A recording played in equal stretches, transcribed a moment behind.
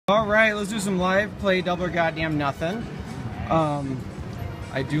Alright, let's do some live play double or goddamn nothing.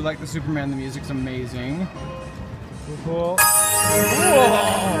 I do like the Superman, the music's amazing. Cool.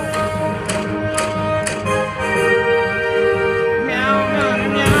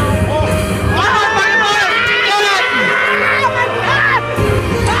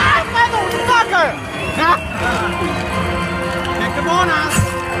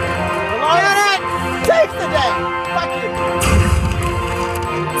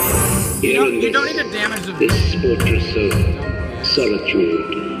 You don't need to damage the this fortress of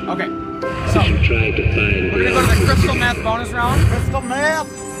solitude. Okay. So you should try to find we're gonna go to the crystal math bonus round. Crystal math!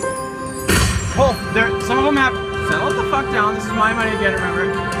 Oh, some of them have settle the fuck down, this is my money again,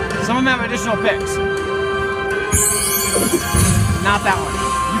 remember. Some of them have additional picks. Not that one.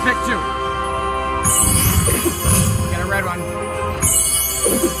 You pick two. Get a red one.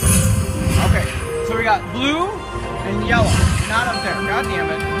 Okay, so we got blue and yellow. Not up there. God damn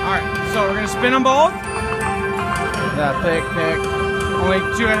it. Alright, so we're gonna spin them both. That pick. Only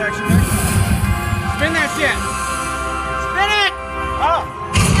two extra picks. Spin that shit. Spin it! Oh!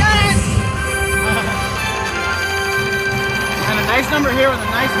 Get it! And a nice number here with a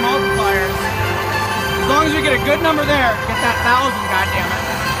nice multiplier. As long as we get a good number there, get that 1,000, goddammit.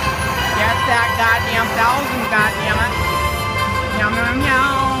 Get that goddamn 1,000, goddammit. Meow, meow,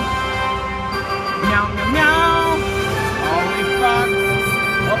 meow. Meow, meow, meow. Holy fuck.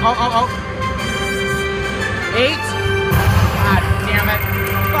 Oh. 8. God damn it.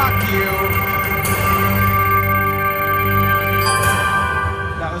 Fuck you.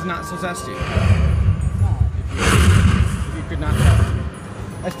 That was not so zesty. If you could not tell.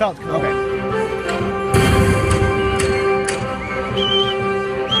 I felt cool. Okay.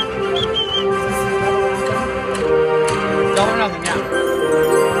 Double or nothing, yeah.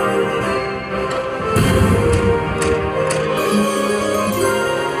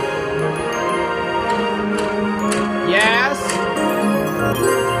 Yes.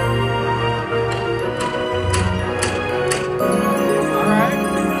 All right.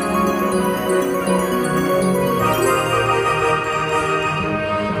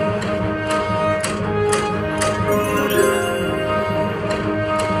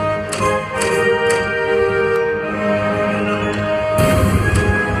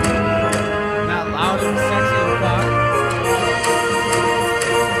 Not loud and sexy as fuck.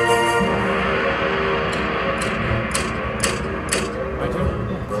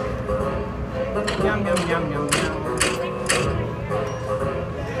 Yum, yum, yum, yum, yum.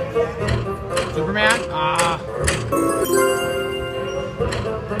 Superman?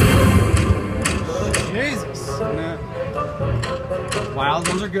 Jesus. Nah. Wild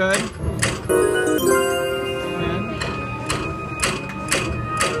ones are good.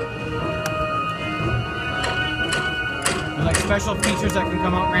 There's like special features that can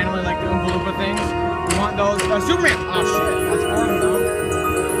come out randomly, like the Oompa Loompa things. We want those. Superman! Oh shit, that's boring though.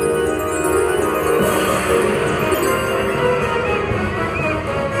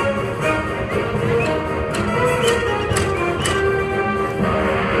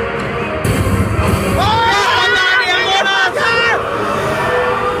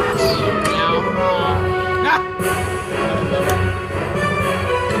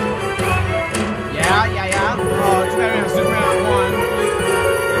 Yeah. Oh, it's better than Superman on 1.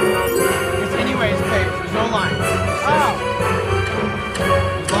 It's anyways page, there's no line. Oh.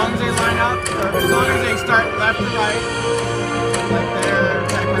 As long as they line up, or as long as they start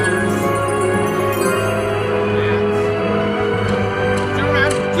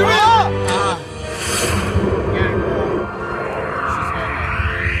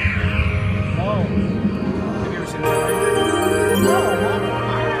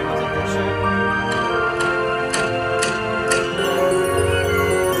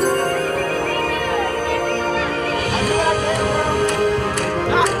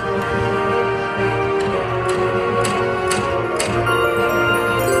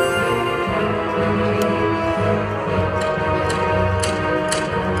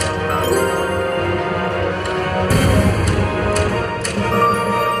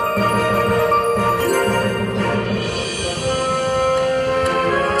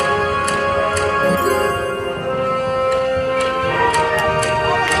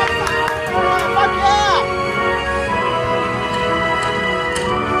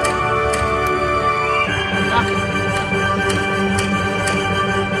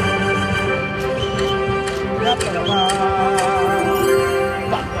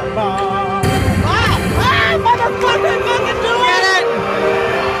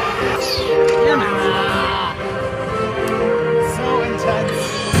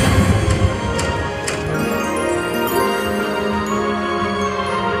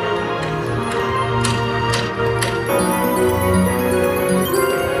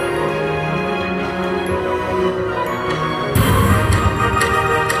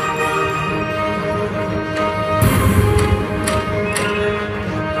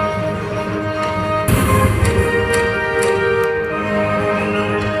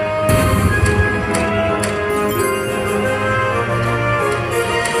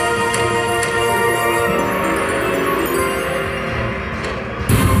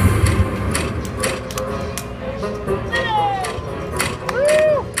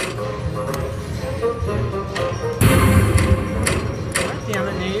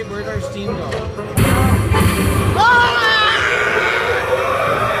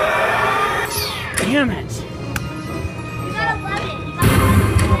damn it. You gotta love it.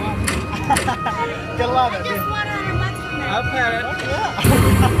 You gotta love it. Gotta love I it. just won $100 from that. I'll pet it.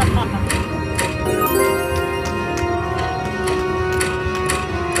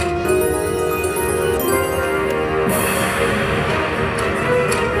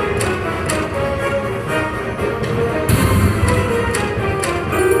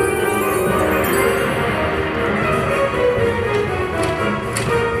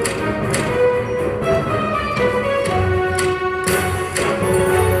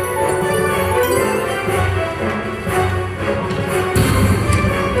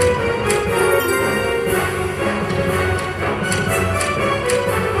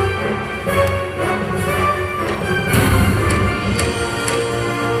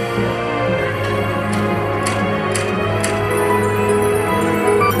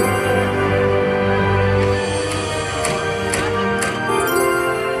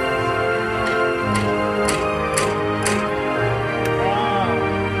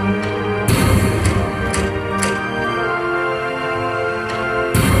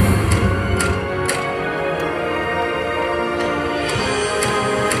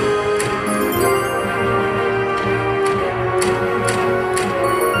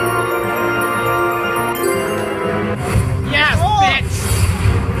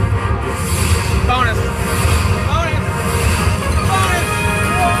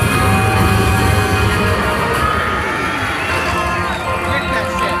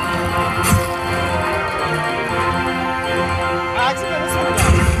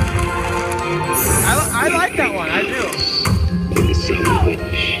 I like that one, I do. In some which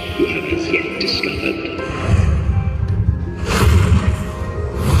you have as yet discovered.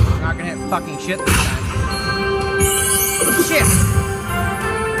 I'm not gonna hit fucking shit this time. Shit!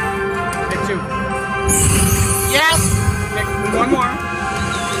 Pick two. Yes! Pick one more.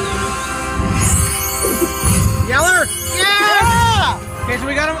 Yeller! Yes! Okay, so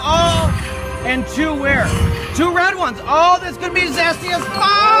we got them all. And two where? Two red ones. Oh, this could be zesty as fuck!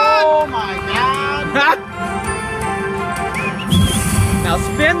 Oh my god. Now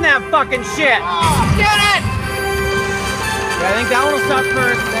spin that fucking shit. Get it! Yeah, I think that one will suck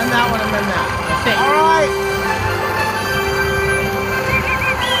first, then that one, and then that. I think. Alright.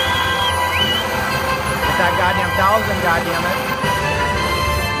 Get that goddamn 1,000, goddammit.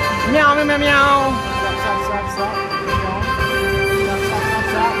 Meow, meow, meow, meow.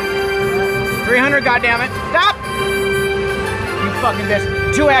 Stop. 300, goddammit. Stop! You fucking bitch.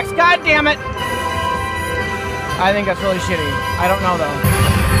 2x, goddammit. I think that's really shitty. I don't know though.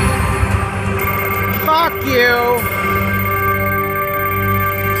 Fuck you!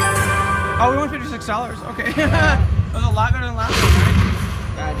 Oh, we won $56. Okay. That was a lot better than last one, right?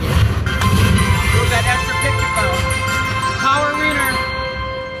 God damn. It was that extra pick you found. Power wiener.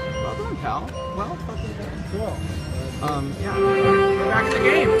 Well done, pal. Well fucking done. Cool. Yeah. We're back to the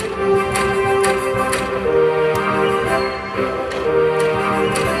game.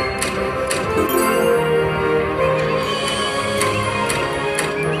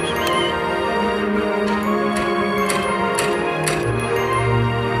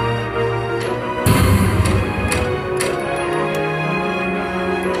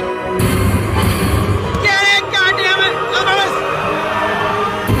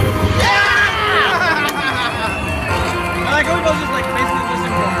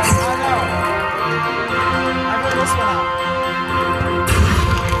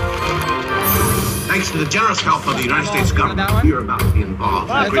 Thanks to the generous help of the United States government, we are about to be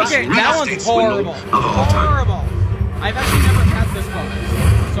involved in the greatest Okay, real that estate one's swindle horrible. of all time. Horrible. I've actually never had this bonus,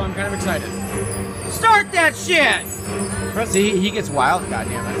 so I'm kind of excited. Start that shit! See, he gets wild,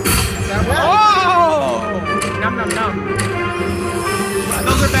 goddammit. Oh! Num num num.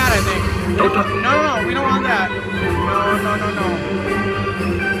 Those are bad, I think. No, we don't want that. No.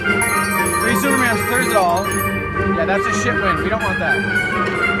 3 Supermans clears it all. Yeah, that's a shit win. We don't want that.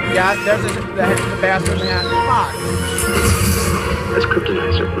 Yeah, there's the bastard in the hat. Fuck. That's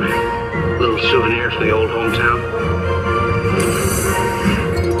kryptonizer, right? Little souvenir for the old hometown.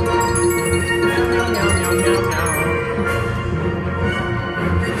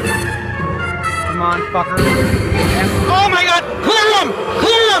 Come on, fucker. Oh my god! Clear him!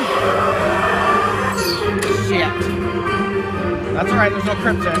 Shit. That's alright, there's no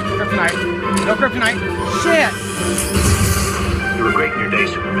kryptonite. No kryptonite. Shit! You were great in your day,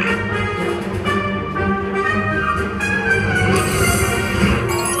 Superman.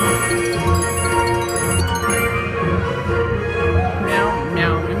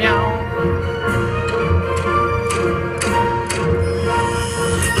 Meow.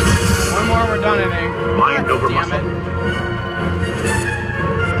 One more, we're done, I think. Mind over muscle. Damn it.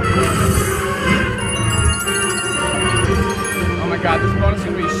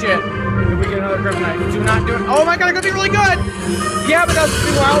 kryptonite. Do not do it. Oh my god, it could be really good! Yeah, but that's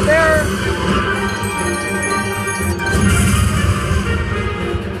too wild there.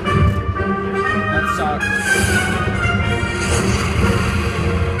 That sucks.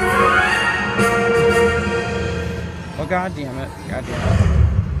 Oh god damn it. God damn it.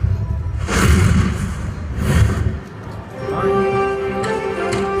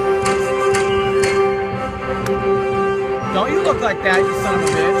 Don't you look like that, you son of a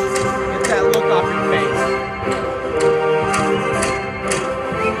bitch. Get that look off your face.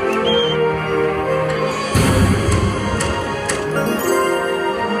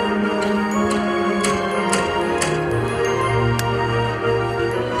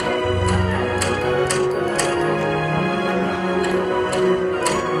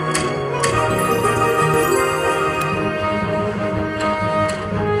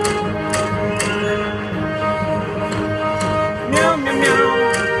 Meow, meow, meow.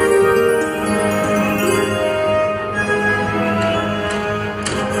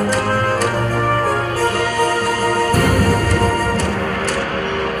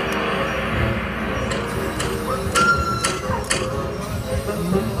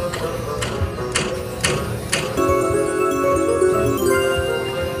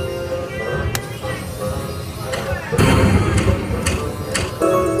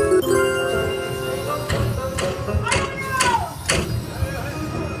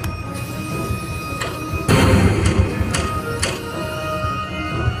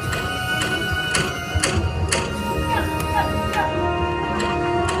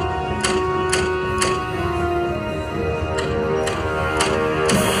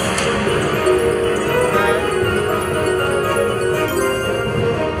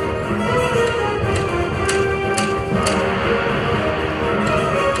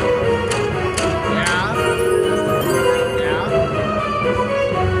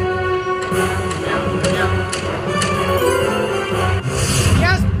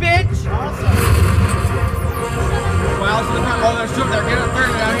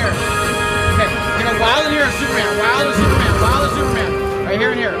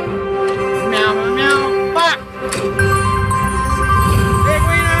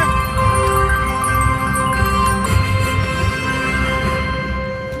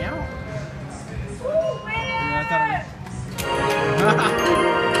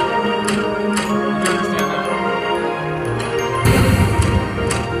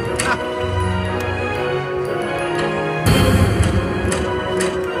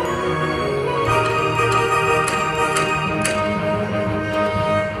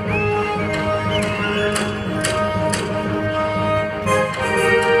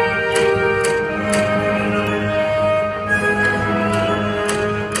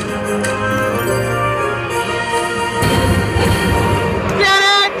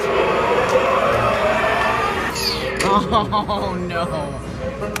 Oh no.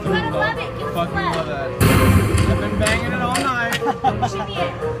 You gotta love it. Give us Fucking love. love that. I've been banging it all night. Shimmy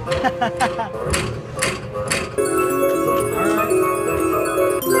it.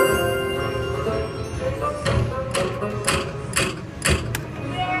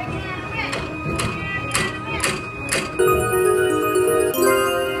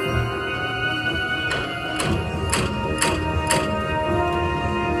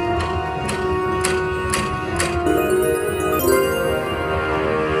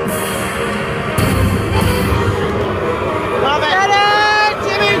 Love it! Get it,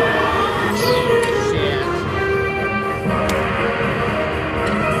 Jimmy! Shit.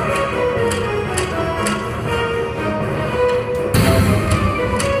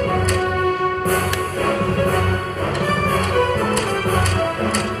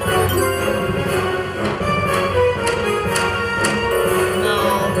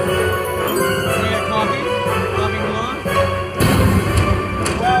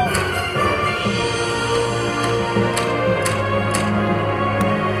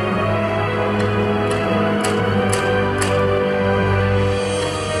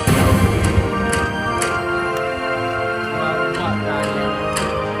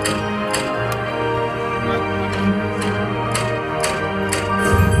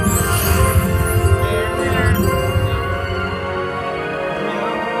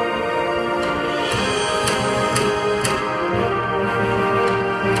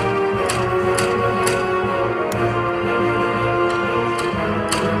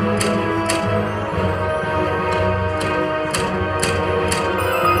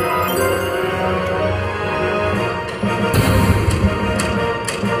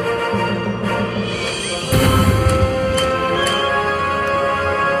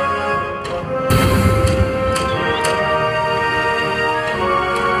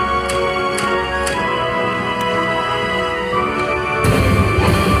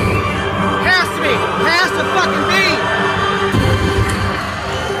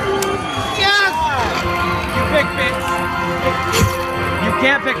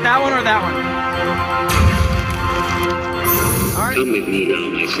 can't pick that one or that one. All right. Come with me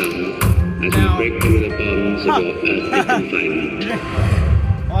now, my son, as we break through the bonds of your earthly confinement.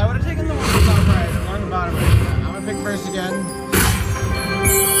 Well, I would have taken the one on the top right and on the bottom right. I'm gonna pick first again.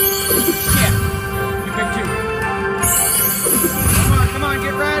 Shit. You pick two. Come on,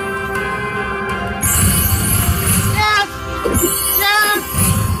 get red. Yes! Yes!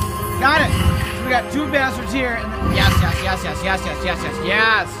 Got it. So we got two bastards here. And then,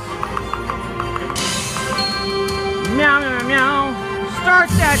 yes. Meow, meow, meow. Start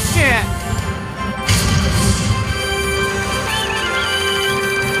that shit.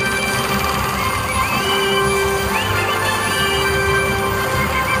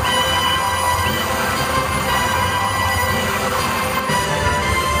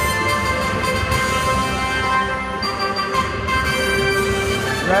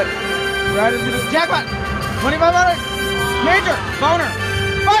 Red is gonna jackpot. 2,500. Major boner.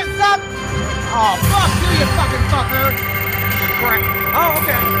 Fight, stop. Oh fuck you, you fucking fucker. Correct. Oh,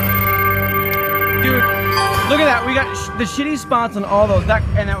 okay. Dude, look at that. We got the shitty spots on all those.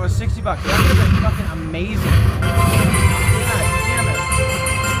 And that was $60. That would have been fucking amazing. God damn it.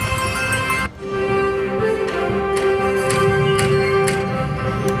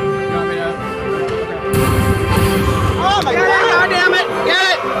 You want me to? Okay. Oh my god! God damn it! Get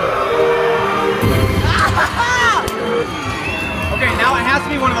it! Okay, now it has to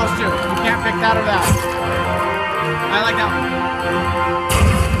be one of those two. You can't pick that or that. I like that one.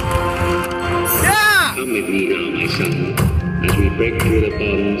 Yeah! Come with me now, my son, as we break through the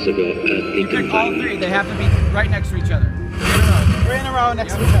bonds of your earthly You pick all confinement. three. They have to be right next to each other. Three in a row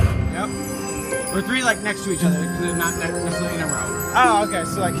next to each other. Yep. Or three like next to each other, because they're not necessarily in a row. Oh, okay.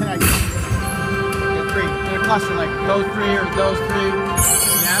 So like connect. Get three in a cluster, like those three or those three.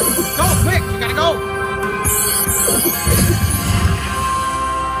 Yeah. Go quick! You gotta go.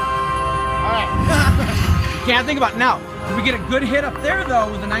 All right. Can't think about it. Now. If we get a good hit up there though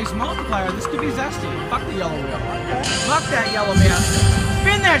with a nice multiplier, this could be zesty. Fuck the yellow wheel. Fuck that yellow man.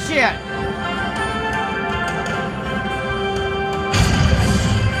 Spin that shit.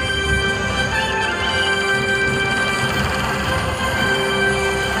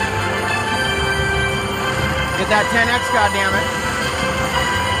 Get that 10x, goddammit.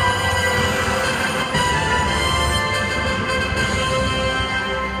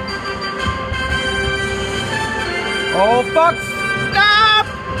 Oh fuck! Stop!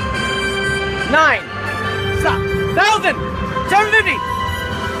 9. Stop! 1,000! 750!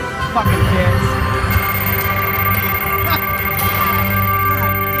 Fucking kids. God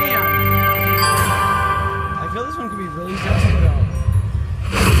damn. I feel this one could be really zesty though.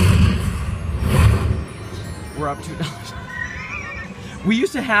 We're up $2. We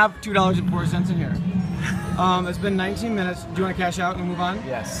used to have $2.04 in here. It's been 19 minutes. Do you want to cash out and move on?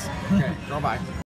 Yes. Okay, go bye.